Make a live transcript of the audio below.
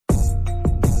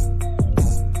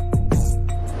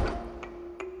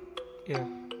Yeah,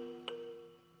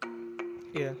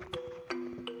 yeah.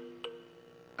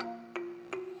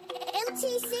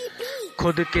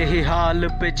 खुद के ही हाल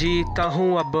पे जीता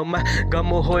हूँ अब मैं, गम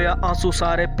होया आंसू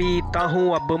सारे पीता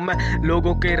हूँ अब मैं,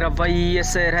 लोगों के रवैये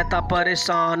से रहता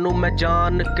परेशान हूँ मैं,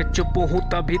 जान के चुप हूँ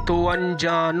तभी तो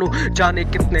अनजान हूँ, जाने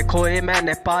कितने खोए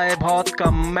मैंने पाए बहुत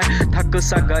कम, मैं थक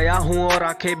सा गया हूँ और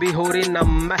आंखें भी हो रही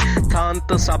नम, मैं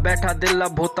शांत सा बैठा दिल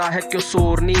अब होता है क्यों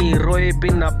शोरनी, रोए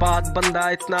बिना बात बंदा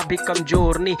इतना भी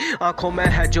कमजोर नहीं, आंखों में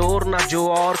है जोर ना जो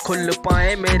और खुल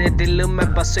पाए, मेरे दिल में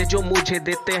बसे जो मुझे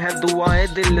देते हैं दुआएं,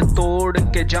 दिल तोड़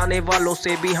के जाने वालों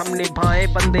से भी हम निभाए,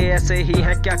 बंदे ऐसे ही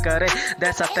हैं क्या करें,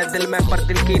 दहशत है दिल में पर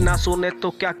दिल की ना सुने तो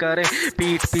क्या करें,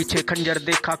 पीठ पीछे खंजर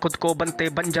देखा खुद को बनते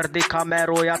बंजर देखा, मैं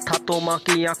रोया था तो माँ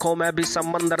की आंखों में भी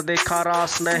समंदर देखा,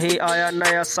 रास नहीं आया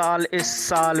नया साल इस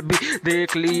साल भी,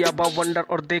 देख लिया बवंडर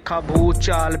और देखा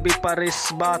भूचाल भी, पर इस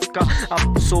बात का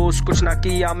अफसोस कुछ ना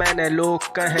किया मैंने, लोग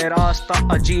कहे रास्ता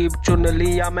अजीब चुन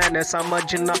लिया मैंने, समझ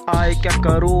न आए क्या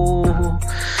करूं,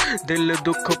 दिल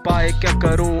दुख पाए क्या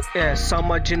करूं,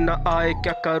 समझ न आए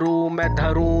क्या करूं, मैं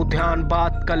धरूं ध्यान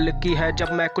बात कल की है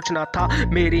जब मैं कुछ ना था,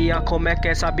 मेरी आंखों में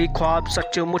कैसा भी ख्वाब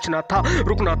सचमुच ना था,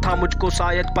 रुकना था मुझको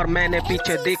शायद पर मैंने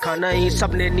पीछे देखा नहीं,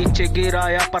 सबने नीचे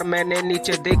गिराया पर मैंने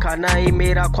नीचे देखा नहीं,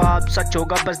 मेरा ख्वाब सच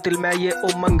होगा बस दिल में ये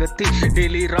उमंग थी,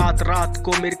 डेली रात रात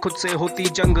को मेरी खुद से होती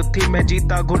जंग थी, मैं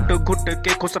जीता घुट घुट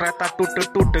के खुश रहता टूट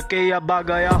टूट के, अब आ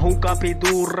गया हूँ काफी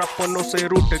दूर अपनों से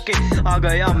रूठ के, आ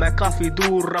गया मैं काफी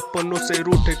दूर अपनों से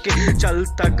रूठ के,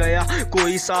 चलता गया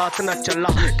कोई साथ न चला,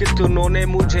 कितनों ने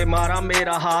मुझे मारा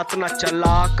मेरा हाथ न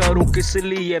चला, करूं किस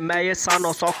लिए मैं ये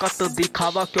सानो शौकत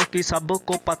दिखावा, क्योंकि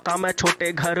सबको पता मैं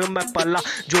छोटे घर में पला,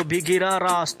 जो भी गिरा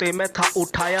रास्ते में था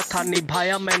उठाया था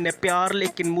निभाया मैंने प्यार,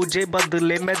 लेकिन मुझे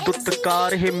बदले में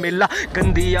दुत्कार ही मिला,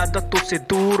 गंदी आदतों से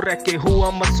दूर रह के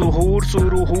हुआ मशहूर,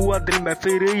 शुरू हुआ दिल में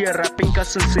फिर ये रैपिंग का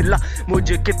सिलसिला,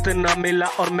 मुझे कितना मिला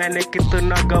और मैंने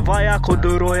कितना गवाया, खुद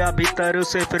रोया भीतर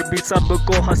से फिर भी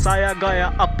सबको हंसाया गया,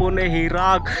 अपने ही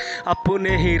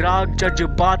राग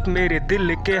जज्बात मेरे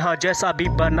दिल के, हाँ जैसा भी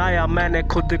बनाया मैंने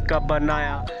खुद का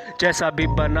बनाया, जैसा भी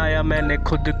बनाया मैंने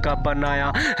खुद का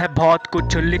बनाया है, बहुत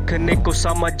कुछ लिखने को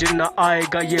समझ न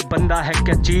आएगा, ये बंदा है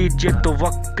क्या चीज ये तो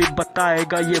वक्त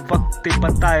बताएगा, ये वक्त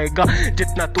बताएगा,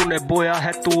 जितना तूने बोया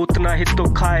है तू उतना ही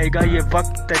तो खाएगा, ये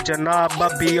वक्त जनाब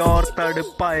अभी और तड़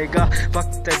पाएगा,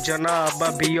 वक्त जनाब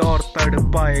अभी और तड़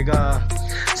पाएगा।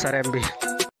 सरम भी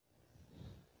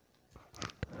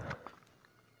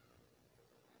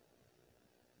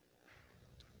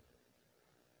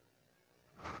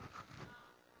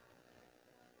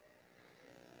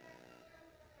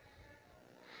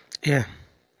yeah,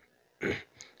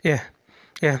 yeah,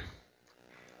 yeah.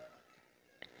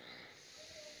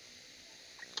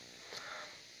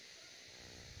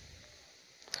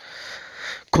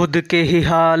 खुद के ही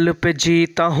हाल पे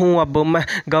जीता हूँ अब मैं,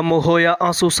 गम होया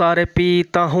आंसू सारे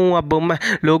पीता हूँ अब मैं,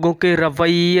 लोगों के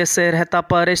रवैये से रहता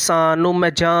परेशान हूँ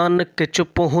मैं, जान के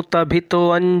चुप हूँ तभी तो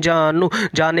अनजान हूँ,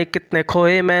 जाने कितने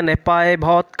खोए मैंने पाए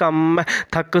बहुत कम, मैं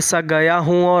थक सा गया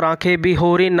हूँ और आंखें भी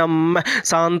हो रही नम, मैं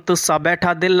शांत सा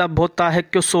बैठा दिल अब होता है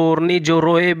क्यों शोरनी, जो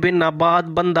रोए बिना बात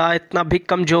बंदा इतना भी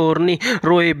कमजोर नहीं,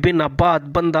 रोए बिना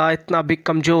बात बंदा इतना भी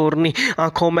कमजोर नहीं,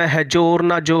 आंखों में है जोर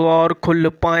ना जो और खुल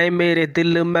पाए, मेरे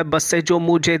दिल में बसे जो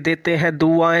मुझे देते हैं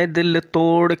दुआएं, दिल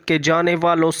तोड़ के जाने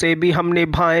वालों से भी हम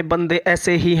निभाएं, बंदे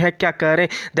ऐसे ही हैं क्या करें,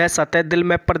 दहशत है दिल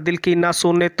में पर दिल की ना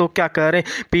सुने तो क्या करें,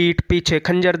 पीठ पीछे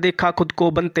खंजर देखा खुद को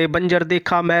बनते बंजर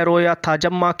देखा, मैं रोया था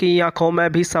जब माँ की आंखों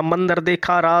में भी समंदर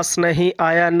देखा, रास नहीं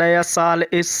आया नया साल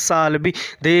इस साल भी,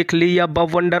 देख लिया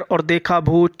बवंडर और देखा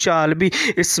भूचाल भी,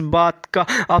 इस बात का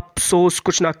अफसोस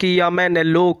कुछ ना किया मैंने,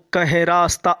 लोग कहे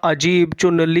रास्ता अजीब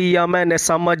चुन लिया मैंने,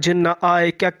 समझ न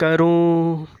आए क्या करूं,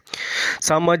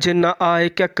 समझ न आए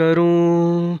क्या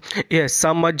करूं, ये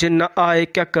समझ न आए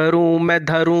क्या करूं, मैं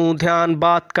धरूं ध्यान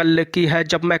बात कल की है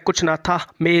जब मैं कुछ ना था,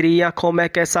 मेरी आंखों में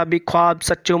कैसा भी ख्वाब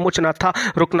सचमुच ना था,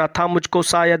 रुकना था मुझको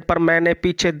शायद पर मैंने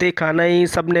पीछे देखा नहीं,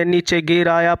 सबने नीचे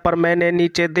गिराया पर मैंने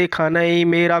नीचे देखा नहीं,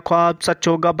 मेरा ख्वाब सच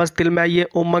होगा बस दिल में ये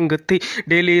उमंग थी,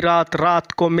 डेली रात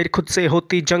रात को मेरी खुद से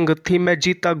होती जंग थी, मैं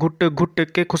जीता घुट घुट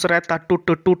के खुश रहता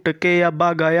टूट टूट के, अब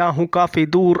आ गया हूँ काफी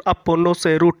दूर अपनों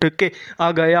से रूठ के,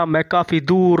 आ गया मैं काफी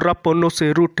दूर अपनों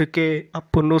से रूठ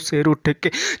के,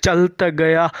 चलता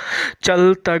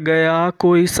गया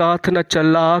कोई साथ न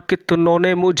चला, कितनों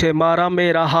ने मुझे मारा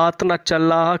मेरा हाथ न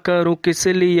चला, करूं किस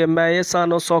लिए मैं ये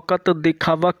सानो शौकत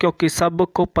दिखावा, क्योंकि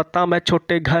सबको पता मैं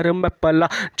छोटे घर में पला,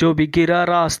 जो भी गिरा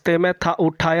रास्ते में था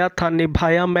उठाया था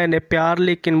निभाया मैंने प्यार,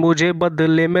 लेकिन मुझे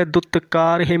बदले में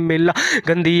दुत्कार ही मिला,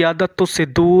 गंदी आदतों से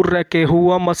दूर रह के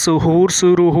हुआ मशहूर,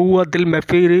 शुरू हुआ दिल में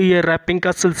फिर ये रैपिंग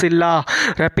का सिलसिला,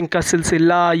 रैपिंग का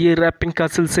सिलसिला, ये रैपिंग का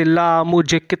सिलसिला,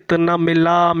 मुझे कितना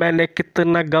मिला मैंने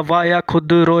कितना गवाया,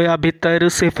 खुद रोया भीतर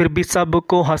से फिर भी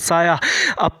सबको हंसाया,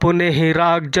 अपने ही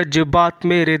राग जज्बात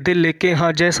मेरे दिल के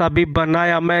हाँ जैसा भी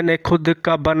बनाया, मैंने खुद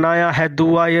का बनाया है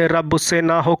दुआ ये रब से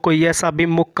ना हो कोई ऐसा भी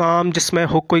मुकाम जिसमें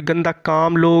हो कोई गंदा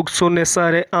काम, लोग सुने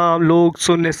सारे आम, लोग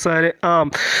सुने सारे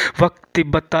आम, वक्त ही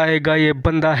बताएगा ये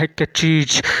बंदा है क्या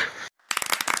चीज।